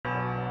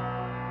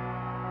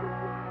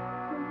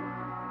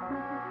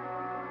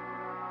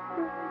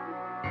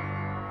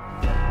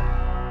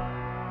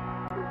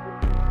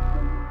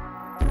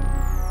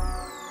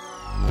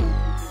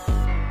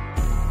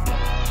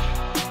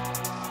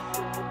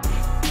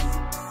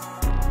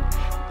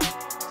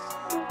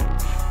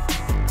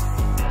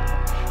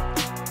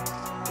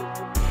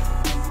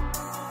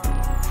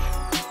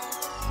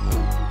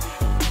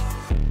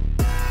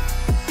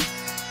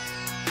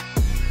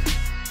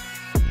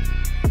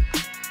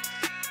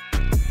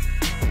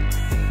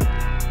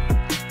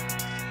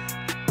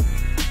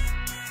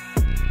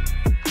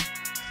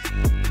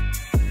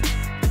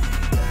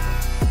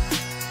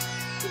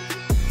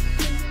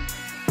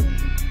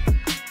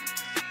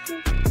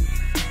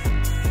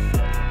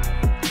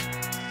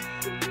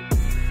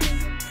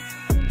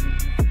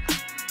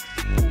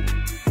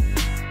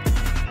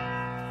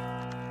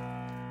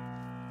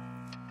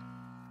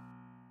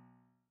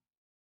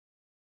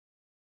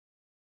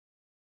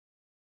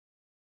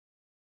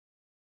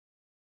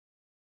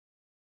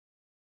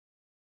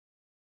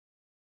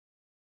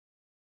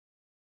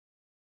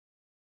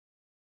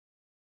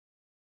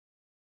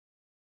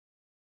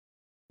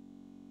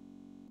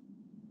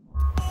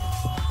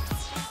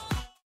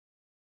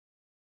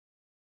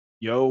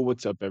Yo,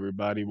 what's up,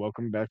 everybody?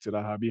 Welcome back to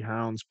the Hobby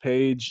Hounds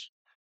page.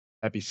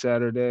 Happy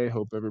Saturday.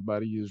 Hope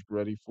everybody is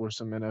ready for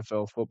some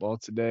NFL football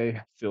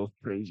today. Feels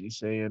crazy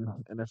saying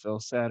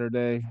NFL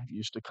Saturday.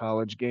 Used to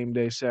college game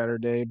day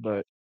Saturday,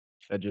 but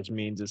that just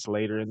means it's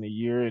later in the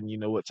year, and you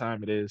know what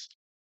time it is.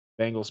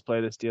 Bengals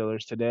play the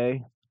Steelers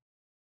today.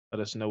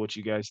 Let us know what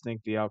you guys think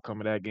the outcome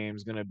of that game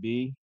is going to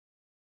be.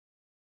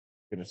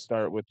 Going to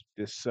start with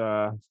this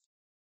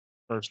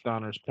first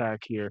Donruss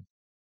pack here.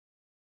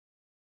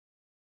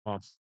 Come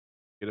on,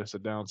 get us a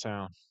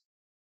downtown.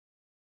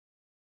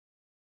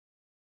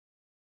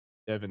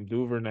 Devin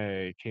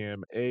Duvernay,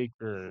 Cam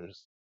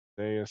Akers,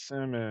 Isaiah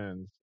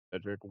Simmons,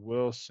 Cedric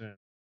Wilson,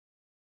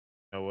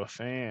 Noah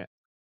Fant,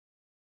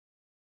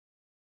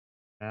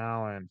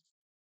 Allen,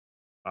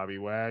 Bobby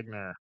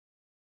Wagner,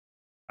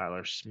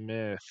 Tyler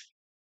Smith,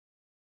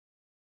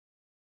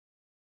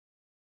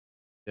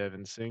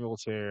 Devin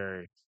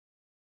Singletary,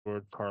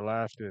 George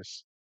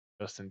Karlaftis,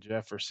 Justin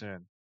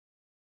Jefferson,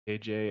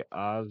 KJ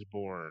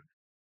Osborne,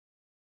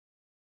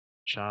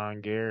 Sean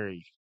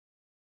Gary,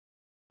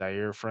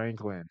 Zaire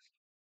Franklin,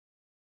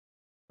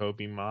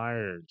 Kobe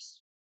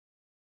Myers,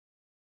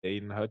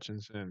 Aiden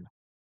Hutchinson,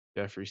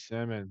 Jeffrey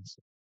Simmons,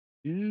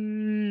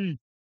 Greg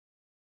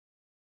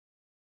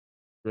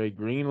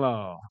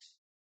Greenlaw,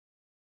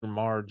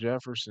 Lamar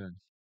Jefferson,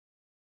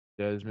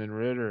 Desmond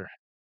Ritter,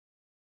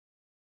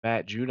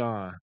 Matt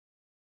Judon,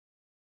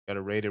 got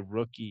a rated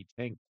rookie,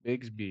 Tank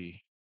Bigsby.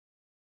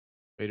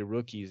 Rated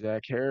rookie,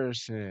 Zach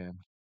Harrison.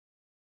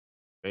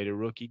 Rated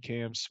rookie,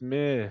 Cam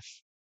Smith.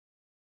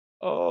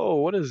 Oh,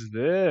 what is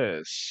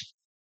this?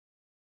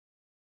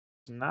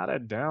 It's not a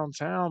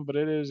downtown, but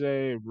it is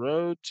a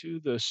road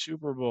to the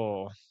Super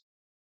Bowl.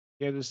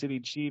 Kansas City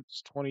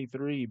Chiefs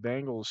 23,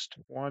 Bengals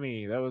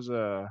 20. That was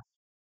a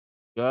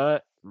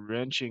gut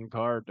wrenching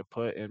card to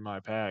put in my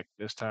pack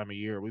this time of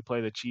year. We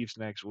play the Chiefs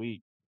next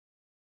week.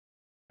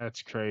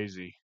 That's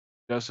crazy.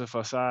 Joseph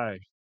Asai.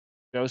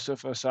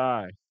 Joseph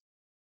Asai.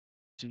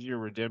 This is your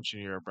redemption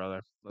year,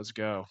 brother. Let's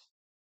go.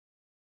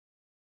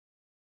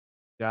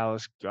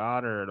 Dallas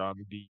Goddard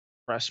on the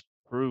press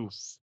proof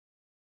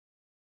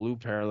blue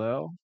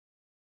parallel.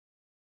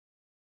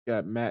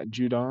 Got Matt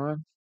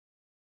Judon,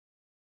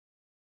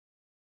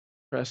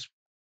 press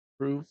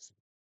proof.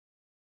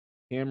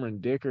 Cameron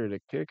Dicker,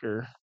 the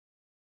kicker.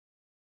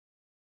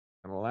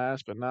 And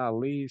last but not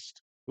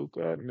least,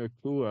 Puka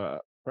Nakua,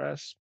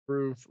 press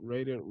proof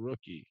rated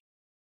rookie.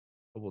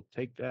 We'll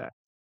take that.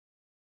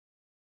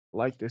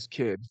 Like this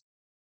kid.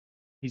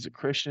 He's a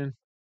Christian,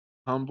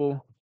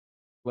 humble,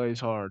 plays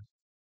hard.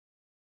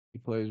 He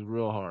plays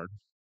real hard.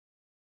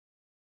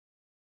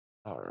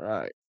 All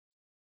right.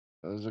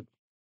 That was a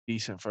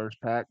decent first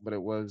pack, but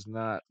it was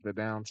not the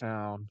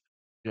downtown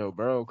Joe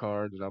Burrow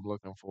card that I'm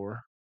looking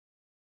for.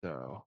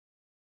 So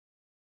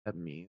that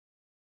means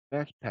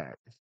next pack.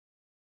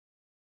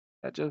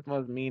 That just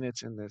must mean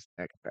it's in this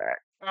next pack.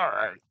 All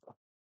right.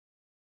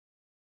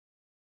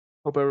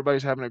 Hope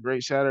everybody's having a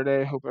great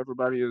Saturday. Hope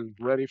everybody is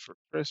ready for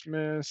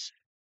Christmas.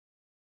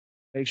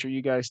 Make sure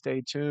you guys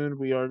stay tuned.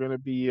 We are going to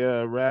be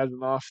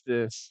razzing off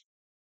this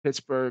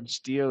Pittsburgh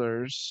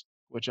Steelers,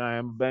 which I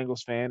am a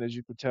Bengals fan, as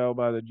you could tell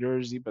by the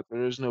jersey, but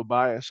there is no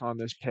bias on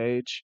this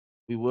page.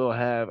 We will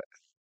have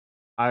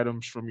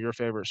items from your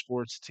favorite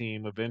sports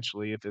team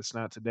eventually. If it's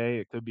not today,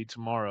 it could be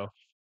tomorrow.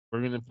 We're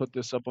going to put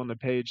this up on the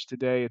page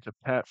today. It's a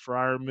Pat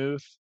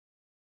Fryermuth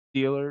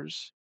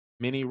Steelers,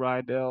 Mini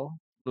Rydell,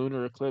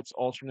 Lunar Eclipse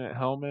alternate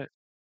helmet,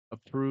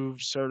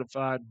 approved,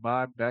 certified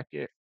by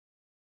Beckett.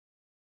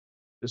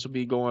 This will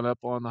be going up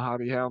on the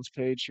Hobby Hounds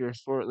page here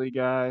shortly,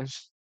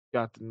 guys.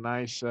 Got the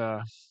nice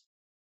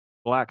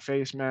black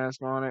face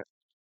mask on it,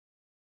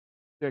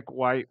 thick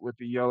white with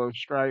the yellow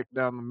stripe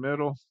down the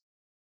middle.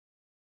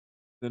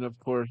 Then, of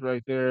course,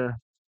 right there's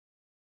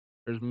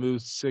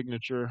Muth's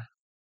signature.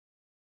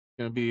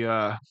 Going to be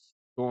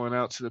going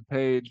out to the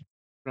page.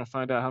 Going to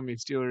find out how many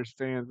Steelers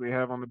fans we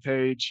have on the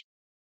page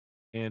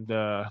and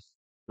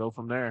go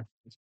from there.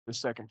 The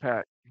second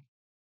pack.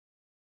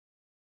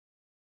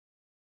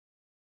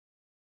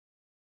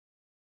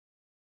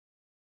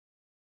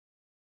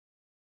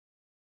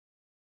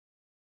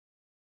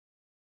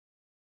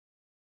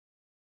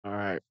 All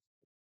right.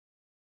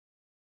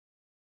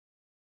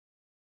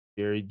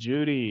 Gary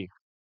Judy,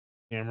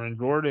 Cameron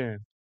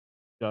Gordon,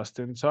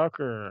 Justin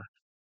Tucker,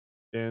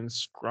 Ben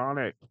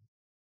Skronik,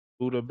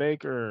 Buda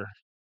Baker,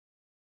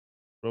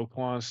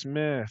 Roquan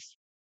Smith,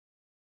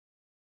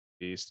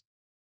 Beast,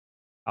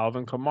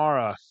 Alvin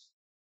Kamara,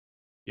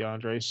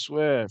 DeAndre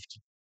Swift,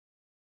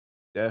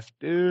 Def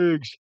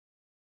Diggs,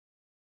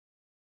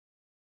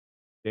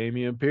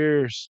 Damian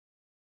Pierce,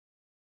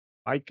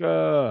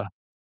 Micah.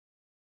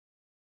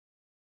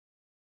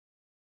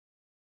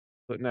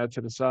 Putting that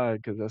to the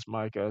side because that's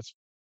Micah.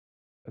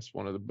 That's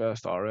one of the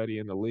best already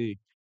in the league.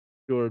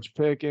 George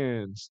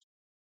Pickens.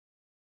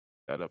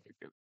 Got up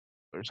against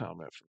there's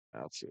helmet from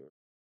now too.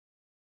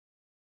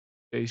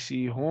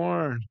 JC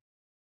Horn,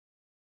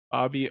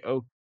 Bobby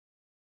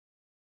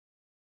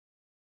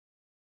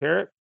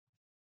Okereke,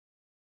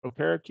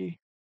 Okereke,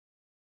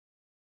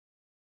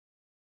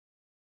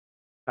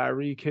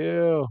 Tyreek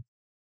Hill,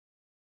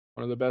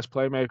 one of the best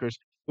playmakers.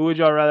 Who would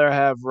y'all rather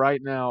have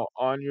right now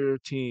on your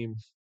team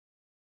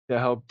to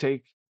help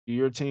take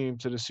your team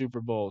to the Super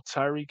Bowl?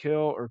 Tyreek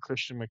Hill or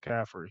Christian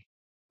McCaffrey?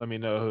 Let me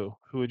know who.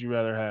 Who would you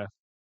rather have?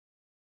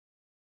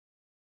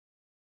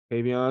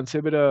 Davion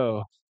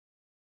Thibodeau,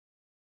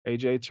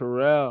 AJ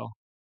Terrell,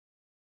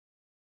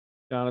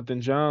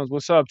 Jonathan Jones.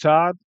 What's up,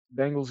 Todd?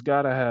 Bengals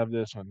gotta have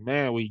this one.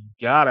 Man, we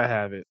gotta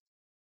have it.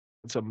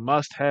 It's a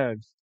must have.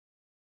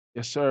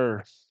 Yes,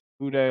 sir.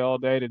 Who day all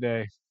day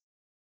today.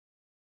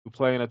 We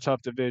play in a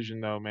tough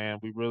division though, man.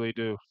 We really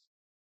do.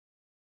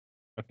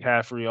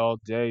 McCaffrey all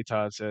day,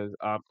 Todd says.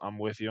 I'm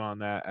with you on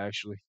that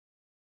actually.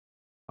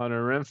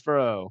 Hunter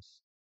Renfro,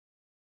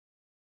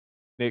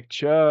 Nick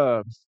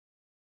Chubb,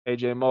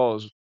 AJ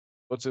Moles.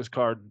 What's this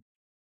card?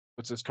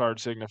 What's this card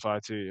signify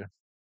to you?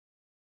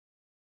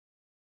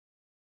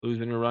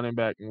 Losing your running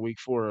back in week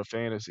 4 of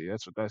fantasy.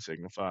 That's what that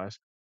signifies.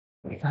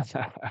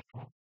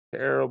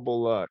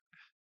 Terrible luck.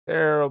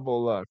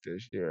 Terrible luck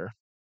this year.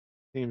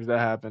 Seems that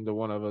happen to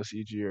one of us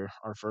each year.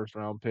 Our first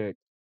round pick.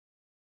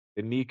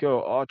 The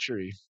Nico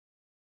Autry,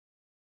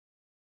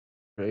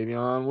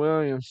 Travion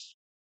Williams.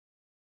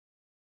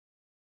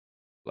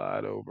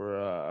 Slide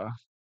over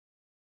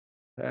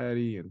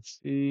Patty and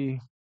C.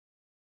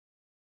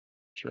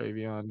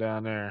 Travion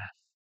down there.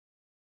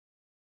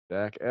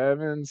 Zach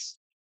Evans.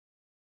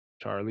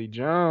 Charlie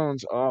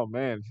Jones. Oh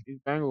man, these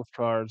Bengals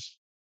cards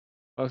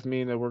must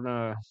mean that we're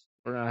gonna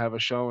have a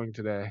showing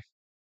today.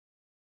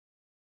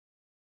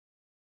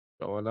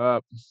 Going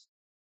up.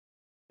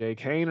 Jake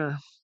Hayner.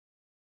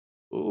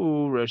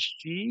 Ooh,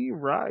 Rasheed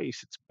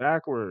Rice. It's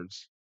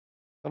backwards.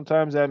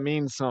 Sometimes that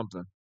means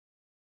something.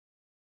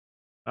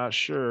 Not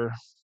sure.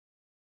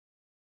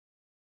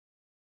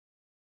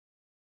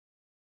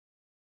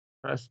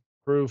 Press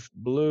proof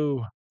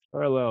blue.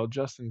 Parallel.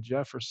 Justin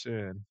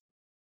Jefferson.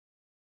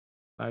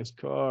 Nice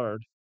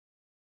card.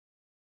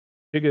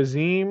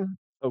 Chigazim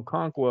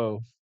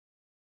Okonkwo.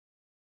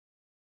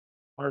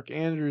 Mark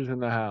Andrews in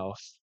the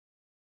house.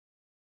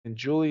 And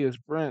Julius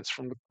Brents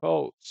from the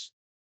Colts.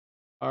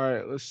 All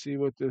right, let's see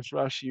what this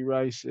Rashi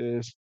Rice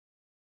is.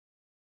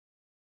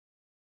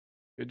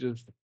 Could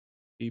just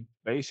be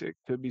basic.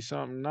 Could be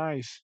something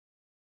nice.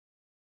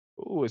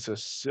 Ooh, it's a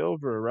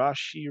silver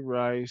Rashi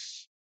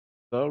Rice.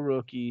 The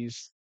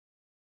rookies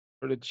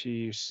for the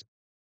Chiefs.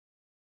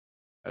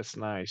 That's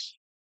nice.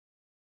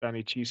 Got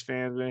any Chiefs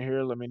fans in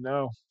here? Let me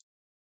know.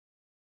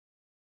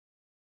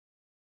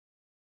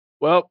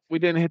 Well, we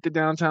didn't hit the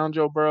downtown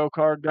Joe Burrow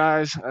card,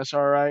 guys. That's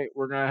all right.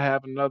 We're gonna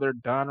have another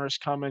Donruss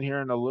coming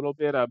here in a little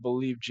bit. I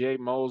believe Jay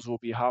Mose will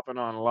be hopping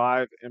on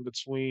live in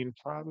between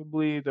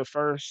probably the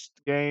first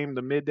game,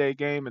 the midday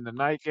game, and the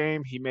night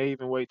game. He may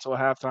even wait till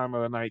halftime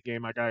of the night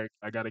game. I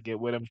gotta get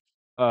with him.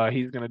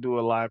 He's gonna do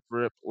a live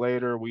rip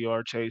later. We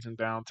are chasing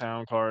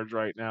downtown cards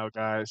right now,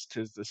 guys.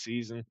 Tis the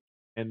season.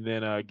 And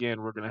then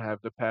again, we're gonna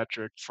have the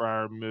Patrick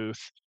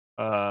Fryermuth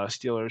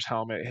Steelers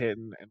helmet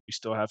hidden, and we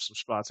still have some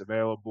spots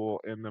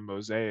available in the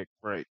mosaic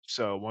break.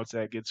 So once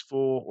that gets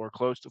full or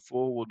close to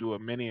full, we'll do a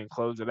mini and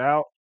close it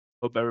out.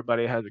 Hope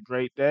everybody has a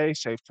great day.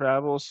 Safe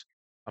travels.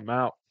 I'm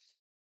out.